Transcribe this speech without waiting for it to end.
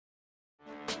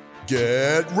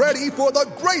Get ready for the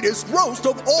greatest roast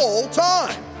of all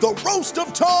time, the Roast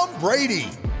of Tom Brady,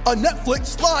 a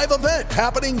Netflix live event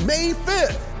happening May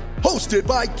 5th. Hosted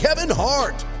by Kevin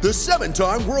Hart, the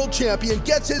 7-time world champion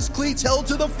gets his cleats held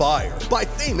to the fire by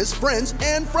famous friends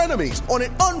and frenemies on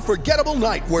an unforgettable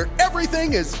night where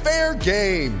everything is fair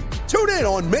game. Tune in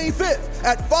on May 5th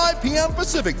at 5 p.m.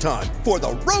 Pacific time for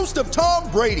the Roast of Tom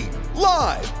Brady,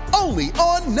 live only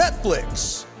on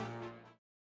Netflix.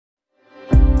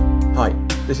 Hi,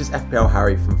 this is FPL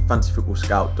Harry from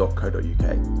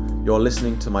fantasyfootballscout.co.uk. You're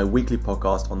listening to my weekly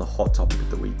podcast on the hot topic of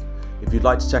the week. If you'd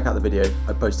like to check out the video,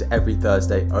 I post it every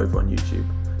Thursday over on YouTube.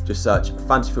 Just search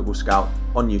Fantasy Football Scout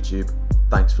on YouTube.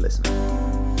 Thanks for listening.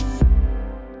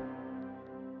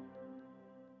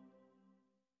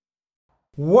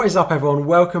 What is up, everyone?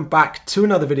 Welcome back to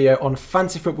another video on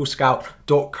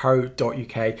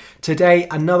fantasyfootballscout.co.uk. Today,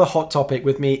 another hot topic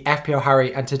with me, FPL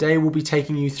Harry, and today we'll be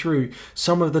taking you through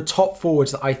some of the top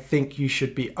forwards that I think you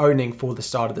should be owning for the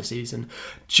start of the season.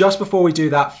 Just before we do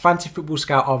that, Fantasy Football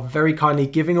Scout are very kindly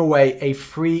giving away a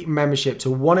free membership to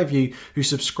one of you who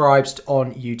subscribes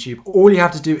on YouTube. All you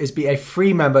have to do is be a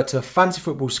free member to Fantasy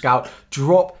Football Scout,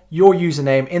 drop your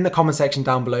username in the comment section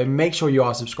down below. Make sure you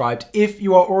are subscribed. If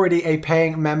you are already a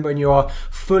paying member and you are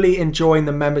fully enjoying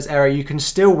the members area, you can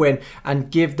still win and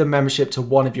give the membership to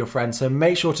one of your friends. So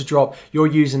make sure to drop your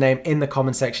username in the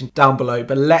comment section down below.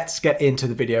 But let's get into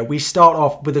the video. We start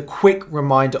off with a quick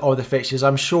reminder of the fixtures.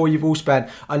 I'm sure you've all spent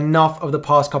enough of the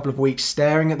past couple of weeks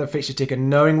staring at the fixture ticker,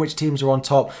 knowing which teams are on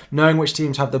top, knowing which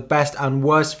teams have the best and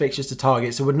worst fixtures to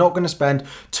target. So we're not going to spend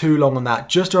too long on that.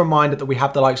 Just a reminder that we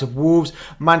have the likes of Wolves,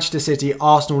 Manchester City,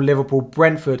 Arsenal, Liverpool,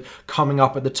 Brentford coming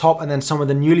up at the top, and then some of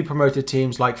the newly promoted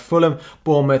teams like Fulham,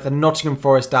 Bournemouth and Nottingham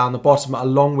Forest down the bottom,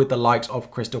 along with the likes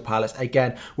of Crystal Palace.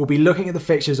 Again, we'll be looking at the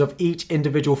fixtures of each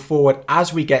individual forward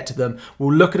as we get to them.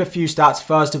 We'll look at a few stats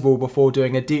first of all before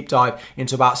doing a deep dive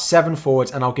into about 7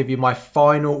 forwards, and I'll give you my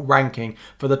final ranking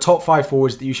for the top 5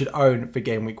 forwards that you should own for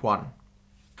game week 1.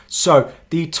 So,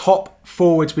 the top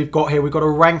forwards we've got here, we've got a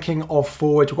ranking of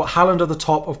forwards. We've got Haaland at the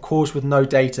top, of course, with no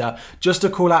data. Just to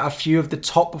call out a few of the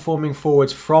top performing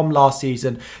forwards from last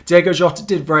season. Diego Jota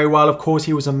did very well. Of course,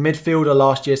 he was a midfielder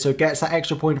last year, so gets that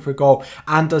extra point for a goal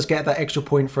and does get that extra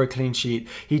point for a clean sheet.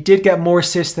 He did get more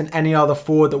assists than any other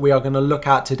forward that we are going to look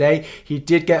at today. He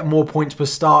did get more points per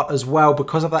start as well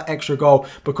because of that extra goal,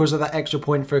 because of that extra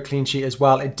point for a clean sheet as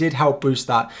well. It did help boost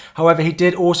that. However, he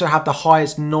did also have the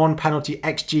highest non-penalty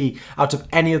XG out of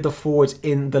any of the forwards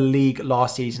in the league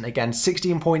last season. Again,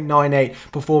 16.98,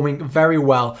 performing very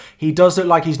well. He does look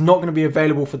like he's not going to be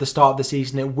available for the start of the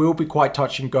season. It will be quite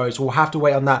touch and go, so we'll have to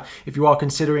wait on that if you are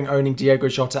considering owning Diego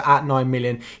Jota at 9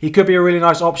 million. He could be a really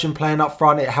nice option playing up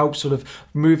front. It helps sort of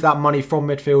move that money from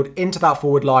midfield into that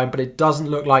forward line, but it doesn't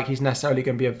look like he's necessarily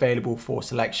going to be available for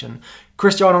selection.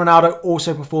 Cristiano Ronaldo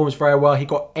also performs very well. He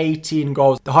got 18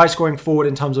 goals, the highest scoring forward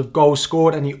in terms of goals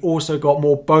scored, and he also got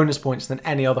more bonus points than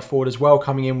any other forward as well,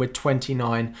 coming in with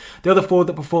 29. The other forward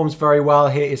that performs very well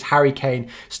here is Harry Kane.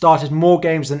 Started more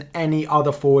games than any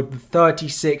other forward,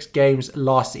 36 games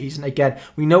last season. Again,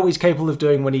 we know what he's capable of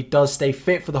doing when he does stay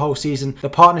fit for the whole season. The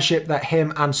partnership that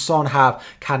him and Son have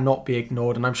cannot be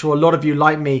ignored, and I'm sure a lot of you,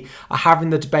 like me, are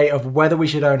having the debate of whether we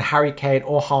should own Harry Kane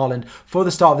or Haaland for the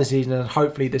start of the season, and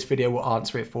hopefully this video will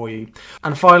answer it for you.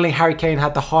 And finally, Harry Kane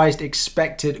had the highest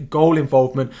expected goal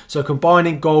involvement, so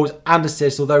combining goals and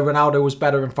assists. Although Ronaldo was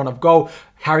better in front of goal,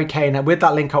 Harry Kane, with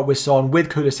that link up with Son, with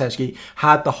Kulusevski,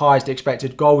 had the highest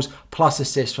expected goals plus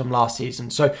assists from last season.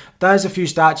 So there's a few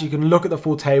stats. You can look at the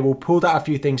full table, pulled out a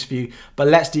few things for you, but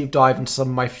let's deep dive into some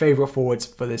of my favourite forwards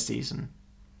for this season.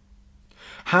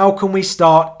 How can we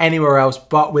start anywhere else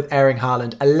but with Erling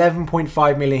Haaland?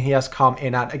 11.5 million he has come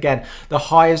in at. Again, the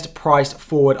highest priced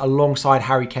forward alongside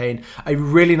Harry Kane. A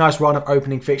really nice run of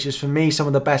opening fixtures. For me, some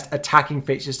of the best attacking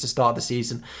fixtures to start the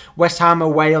season. West Ham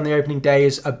away on the opening day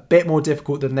is a bit more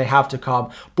difficult than they have to come.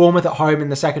 Bournemouth at home in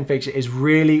the second fixture is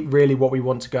really what we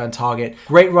want to go and target.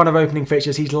 Great run of opening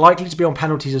fixtures. He's likely to be on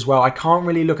penalties as well. I can't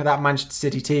really look at that Manchester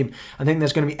City team and think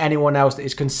there's going to be anyone else that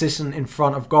is consistent in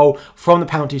front of goal from the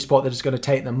penalty spot that is going to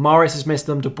take them. Mahrez has missed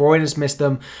them, De Bruyne has missed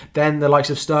them, then the likes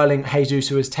of Sterling, Jesus,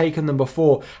 who has taken them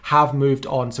before, have moved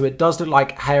on. So it does look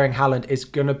like Erling Haaland is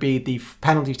going to be the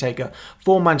penalty taker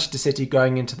for Manchester City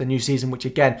going into the new season, which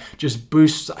again just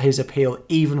boosts his appeal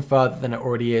even further than it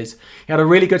already is. He had a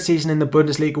really good season in the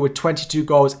Bundesliga with 22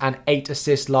 goals and 8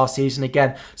 assists last season.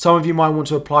 Again, some of you might want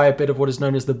to apply a bit of what is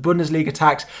known as the Bundesliga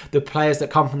tax. The players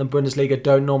that come from the Bundesliga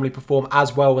don't normally perform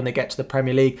as well when they get to the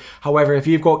Premier League. However, if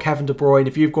you've got Kevin De Bruyne,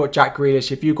 if you've got Jack Grealish,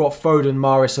 Grealish, if you've got Foden,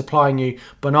 Mahrez supplying you,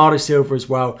 Bernardo Silva as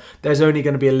well, there's only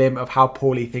going to be a limit of how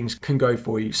poorly things can go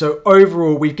for you. So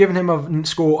overall, we've given him a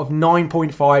score of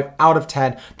 9.5 out of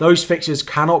 10. Those fixtures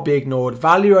cannot be ignored.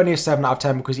 Value only a 7 out of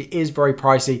 10 because he is very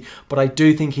pricey, but I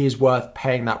do think he is worth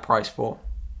paying that price for.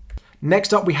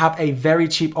 Next up, we have a very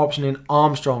cheap option in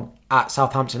Armstrong at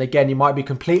Southampton. Again, you might be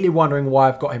completely wondering why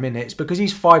I've got him in here. It's because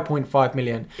he's 5.5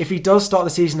 million. If he does start the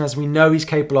season as we know he's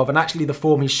capable of, and actually the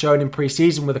form he's shown in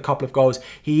pre-season with a couple of goals,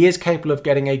 he is capable of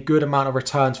getting a good amount of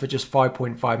returns for just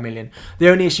 5.5 million. The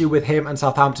only issue with him and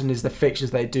Southampton is the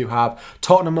fixtures they do have.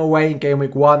 Tottenham away in game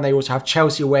week 1. They also have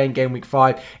Chelsea away in game week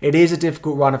 5. It is a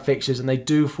difficult run of fixtures and they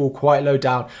do fall quite low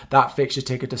down that fixture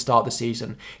ticket to start the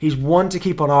season. He's one to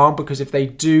keep on arm because if they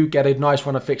do get a nice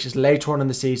run of fixtures later on in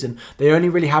the season, they only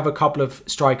really have a couple of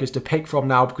strikers to pick from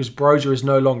now because Broja is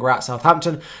no longer at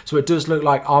Southampton, so it does look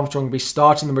like Armstrong will be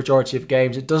starting the majority of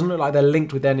games. It doesn't look like they're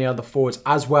linked with any other forwards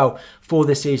as well for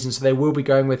this season, so they will be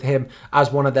going with him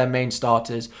as one of their main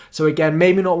starters. So again,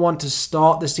 maybe not one to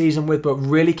start the season with, but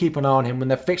really keep an eye on him. When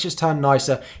their fixtures turn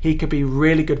nicer, he could be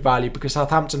really good value because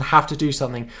Southampton have to do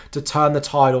something to turn the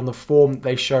tide on the form that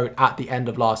they showed at the end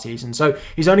of last season. So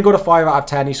he's only got a 5 out of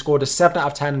 10. He scored a 7 out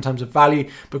of 10 in terms of value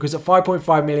because at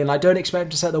 5.5 million, I don't expect him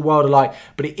to set the world alight,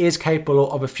 but he is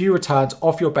capable of a few returns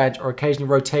off your bench or occasionally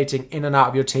rotating in and out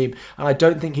of your team, and I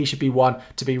don't think he should be one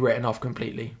to be written off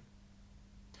completely.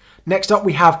 Next up,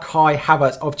 we have Kai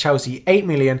Havertz of Chelsea, 8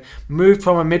 million, moved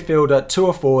from a midfielder to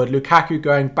a forward. Lukaku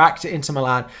going back to Inter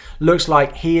Milan. Looks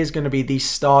like he is going to be the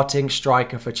starting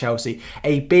striker for Chelsea.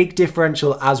 A big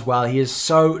differential as well. He is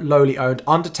so lowly owned,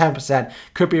 under 10%.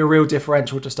 Could be a real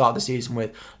differential to start the season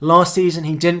with. Last season,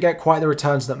 he didn't get quite the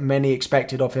returns that many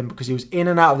expected of him because he was in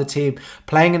and out of the team,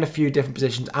 playing in a few different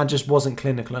positions and just wasn't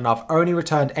clinical enough. Only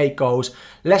returned 8 goals.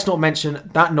 Let's not mention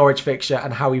that Norwich fixture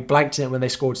and how he blanked it when they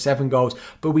scored 7 goals,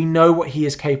 but we know what he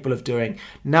is capable of doing.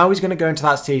 Now he's going to go into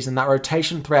that season. That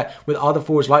rotation threat with other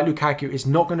forwards like Lukaku is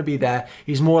not going to be there.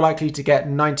 He's more likely to get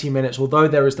 90 minutes, although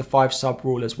there is the 5 sub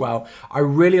rule as well. I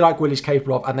really like what he's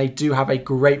capable of, and they do have a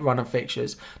great run of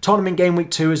fixtures. Tottenham in game week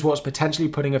 2 is what's potentially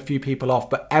putting a few people off,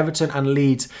 but Everton and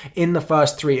Leeds in the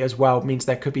first 3 as well means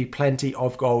there could be plenty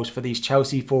of goals for these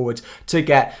Chelsea forwards to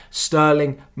get.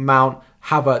 Sterling, Mount,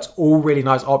 Havertz, all really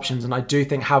nice options, and I do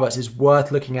think Havertz is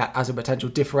worth looking at as a potential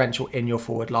differential in your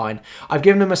forward line. I've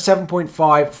given him a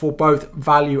 7.5 for both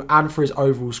value and for his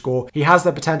overall score. He has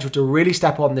the potential to really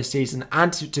step on this season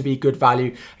and to be good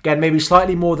value. Again, maybe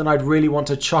slightly more than I'd really want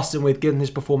to trust him with given his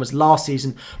performance last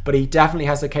season, but he definitely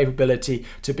has the capability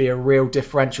to be a real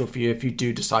differential for you if you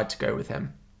do decide to go with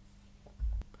him.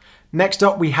 Next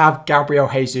up, we have Gabriel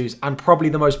Jesus, and probably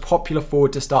the most popular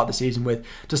forward to start the season with.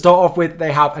 To start off with,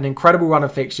 they have an incredible run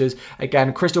of fixtures.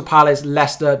 Again, Crystal Palace,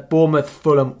 Leicester, Bournemouth,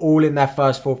 Fulham, all in their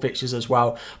first 4 fixtures as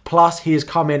well. Plus, he has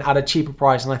come in at a cheaper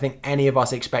price than I think any of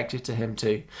us expected to him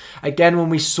to. Again, when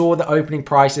we saw the opening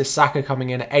prices, Saka coming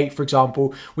in at 8, for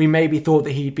example, we maybe thought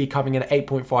that he'd be coming in at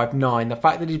 8.59. The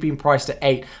fact that he's been priced at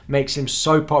 8 makes him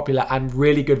so popular and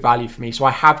really good value for me. So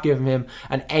I have given him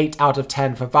an 8 out of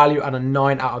 10 for value and a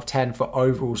 9 out of 10 for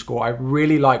overall score. I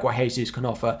really like what Jesus can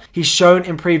offer. He's shown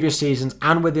in previous seasons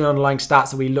and with the underlying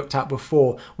stats that we looked at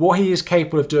before what he is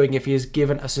capable of doing if he is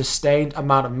given a sustained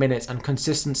amount of minutes and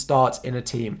consistent starts in a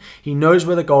team. He knows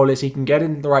where the goal is. He can get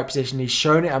in the right position. He's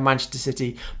shown it at Manchester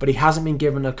City, but he hasn't been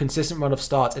given a consistent run of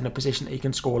starts in a position that he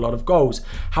can score a lot of goals.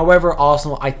 However, at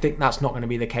Arsenal, I think that's not going to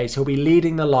be the case. He'll be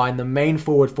leading the line, the main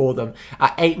forward for them.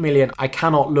 At 8 million, I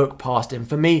cannot look past him.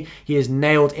 For me, he is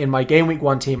nailed in my game week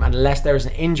 1 team unless there is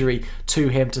an injury to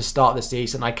him to start the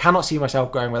season. I cannot see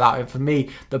myself going without him. For me,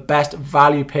 the best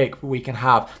value pick we can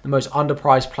have, the most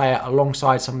underpriced player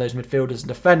alongside some of those midfielders and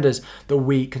defenders that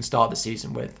we can start the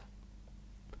season with.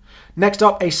 Next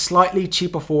up, a slightly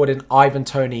cheaper forward in Ivan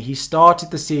Toney. He started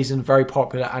the season very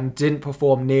popular and didn't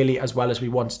perform nearly as well as we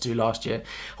wanted to last year.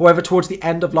 However, towards the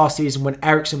end of last season, when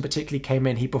Eriksen particularly came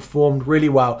in, he performed really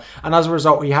well, and as a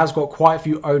result, he has got quite a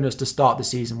few owners to start the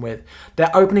season with. Their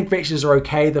opening fixtures are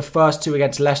okay. The first 2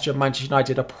 against Leicester and Manchester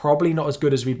United are probably not as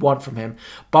good as we'd want from him,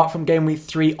 but from game week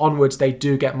 3 onwards, they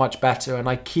do get much better, and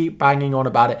I keep banging on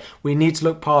about it. We need to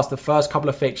look past the first couple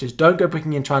of fixtures. Don't go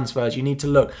booking in transfers. You need to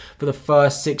look for the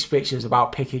first 6 fixtures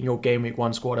about picking your game week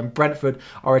 1 squad, and Brentford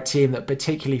are a team that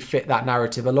particularly fit that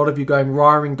narrative. A lot of you going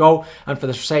Raya in goal, and for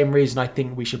the same reason I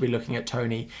think we should be looking at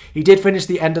Toney. He did finish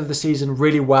the end of the season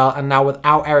really well, and now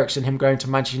without Eriksen, him going to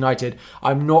Manchester United,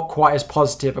 I'm not quite as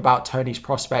positive about Toney's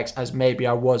prospects as maybe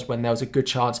I was when there was a good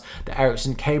chance that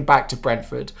Eriksen came back to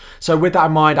Brentford. So with that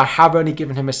in mind, I have only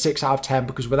given him a 6 out of 10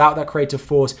 because without that creative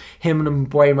force, him and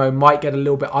Mbeumo might get a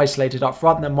little bit isolated up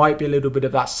front. There might be a little bit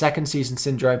of that second season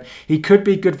syndrome. He could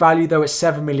be good value value though at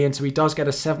 7 million, so he does get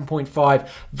a 7.5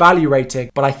 value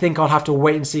rating, but I think I'll have to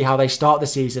wait and see how they start the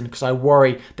season because I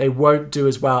worry they won't do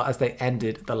as well as they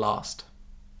ended the last.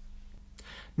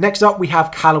 Next up, we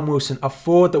have Callum Wilson, a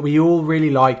forward that we all really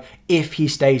like if he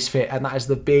stays fit, and that is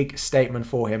the big statement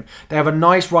for him. They have a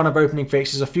nice run of opening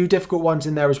fixtures, a few difficult ones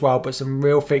in there as well, but some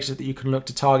real fixtures that you can look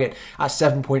to target at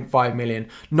 7.5 million.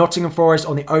 Nottingham Forest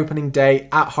on the opening day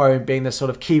at home being the sort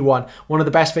of key one of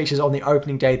the best fixtures on the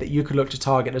opening day that you could look to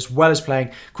target, as well as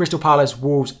playing Crystal Palace,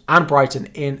 Wolves and Brighton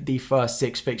in the first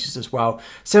 6 fixtures as well.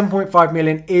 7.5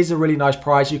 million is a really nice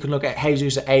price. You can look at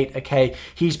Jesus at 8.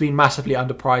 He's been massively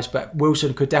underpriced, but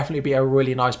Wilson could definitely be a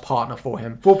really nice partner for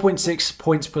him. 4.6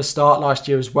 points per start last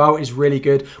year as well is really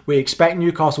good. We expect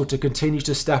Newcastle to continue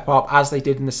to step up as they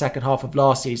did in the second half of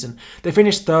last season. They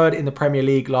finished 3rd in the Premier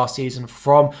League last season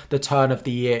from the turn of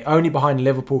the year, only behind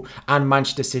Liverpool and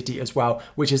Manchester City as well,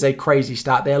 which is a crazy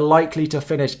stat. They're likely to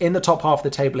finish in the top half of the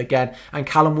table again, and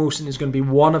Callum Wilson is going to be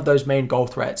one of those main goal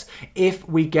threats. If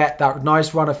we get that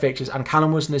nice run of fixtures and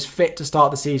Callum Wilson is fit to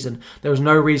start the season, there is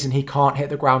no reason he can't hit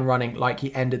the ground running like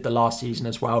he ended the last season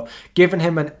as well. Given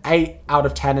him an 8 out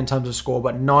of 10 in terms of score,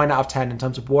 but 9 out of 10 in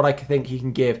terms of what I think he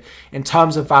can give in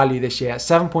terms of value this year.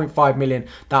 7.5 million,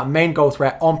 that main goal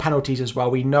threat on penalties as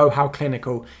well. We know how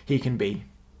clinical he can be.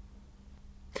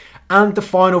 And the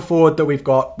final forward that we've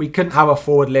got, we couldn't have a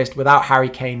forward list without Harry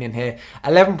Kane in here.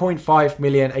 11.5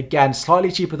 million, again,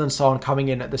 slightly cheaper than Son, coming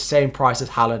in at the same price as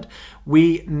Haaland.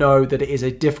 We know that it is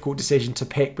a difficult decision to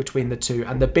pick between the two.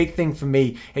 And the big thing for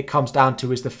me, it comes down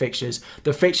to is the fixtures.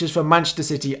 The fixtures for Manchester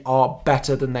City are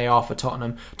better than they are for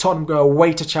Tottenham. Tottenham go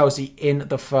away to Chelsea in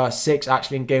the first 6,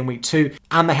 actually in game week 2.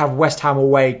 And they have West Ham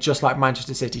away, just like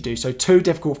Manchester City do. So 2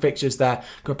 difficult fixtures there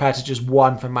compared to just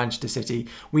 1 for Manchester City.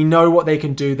 We know what they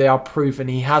can do. They are proven.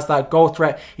 He has that goal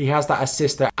threat. He has that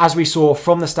assist there. As we saw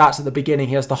from the stats at the beginning,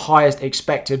 he has the highest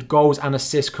expected goals and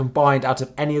assists combined out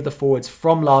of any of the forwards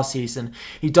from last season.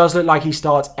 He does look like he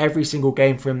starts every single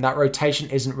game for him. That rotation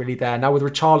isn't really there. Now with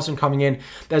Richarlison coming in,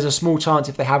 there's a small chance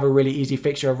if they have a really easy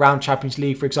fixture around Champions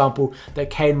League, for example, that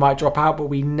Kane might drop out, but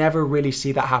we never really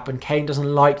see that happen. Kane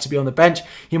doesn't like to be on the bench.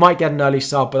 He might get an early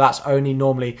sub, but that's only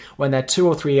normally when they're 2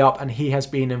 or 3 up and he has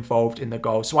been involved in the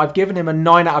goal. So I've given him a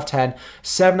 9 out of 10,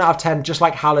 7 out of 10, just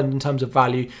like Haaland in terms of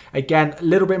value. Again, a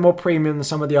little bit more premium than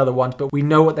some of the other ones, but we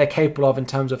know what they're capable of in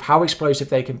terms of how explosive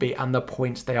they can be and the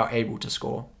points they are able to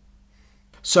score.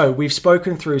 So we've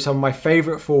spoken through some of my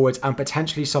favourite forwards and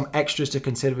potentially some extras to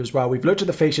consider as well. We've looked at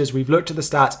the fixtures, we've looked at the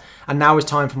stats, and now it's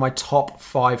time for my top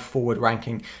 5 forward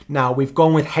ranking. Now, we've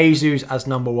gone with Jesus as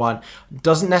number 1.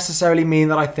 Doesn't necessarily mean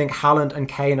that I think Haaland and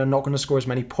Kane are not going to score as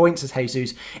many points as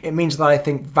Jesus. It means that I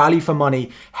think value for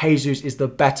money, Jesus is the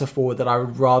better forward that I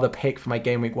would rather pick for my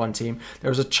Game Week 1 team.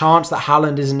 There's a chance that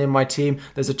Haaland isn't in my team.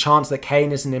 There's a chance that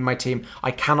Kane isn't in my team.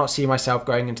 I cannot see myself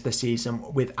going into the season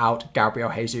without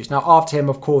Gabriel Jesus. Now, after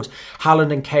him, of course,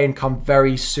 Haaland and Kane come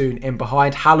very soon in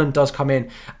behind. Haaland does come in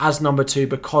as number 2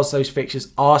 because those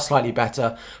fixtures are slightly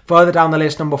better. Further down the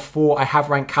list, number 4, I have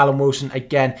ranked Callum Wilson.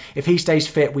 Again, if he stays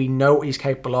fit, we know what he's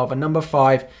capable of. And number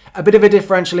 5, a bit of a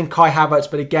differential in Kai Havertz,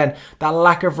 but again, that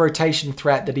lack of rotation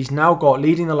threat that he's now got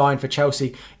leading the line for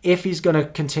Chelsea, if he's going to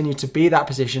continue to be that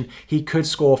position, he could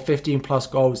score 15 plus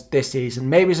goals this season.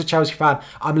 Maybe as a Chelsea fan,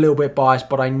 I'm a little bit biased,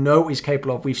 but I know what he's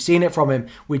capable of. We've seen it from him.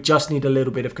 We just need a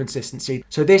little bit of consistency.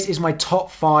 So this is my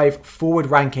top 5 forward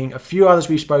ranking. A few others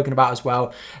we've spoken about as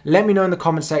well. Let me know in the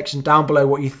comment section down below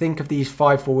what you think of these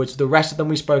 5 forwards. The rest of them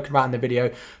we've spoken about in the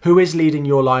video. Who is leading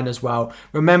your line as well?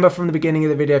 Remember from the beginning of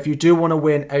the video, if you do want to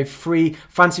win a free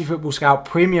Fantasy Football Scout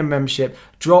premium membership,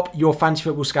 drop your Fantasy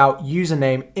Football Scout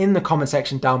username in the comment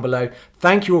section down below.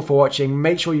 Thank you all for watching.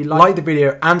 Make sure you like the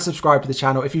video and subscribe to the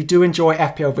channel. If you do enjoy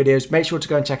FPL videos, make sure to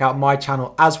go and check out my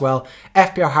channel as well.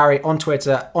 FPL Harry on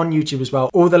Twitter, on YouTube as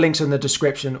well. All the links are in the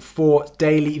description for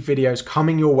daily videos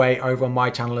coming your way over on my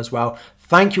channel as well.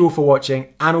 Thank you all for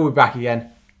watching, and we'll be back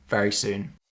again very soon.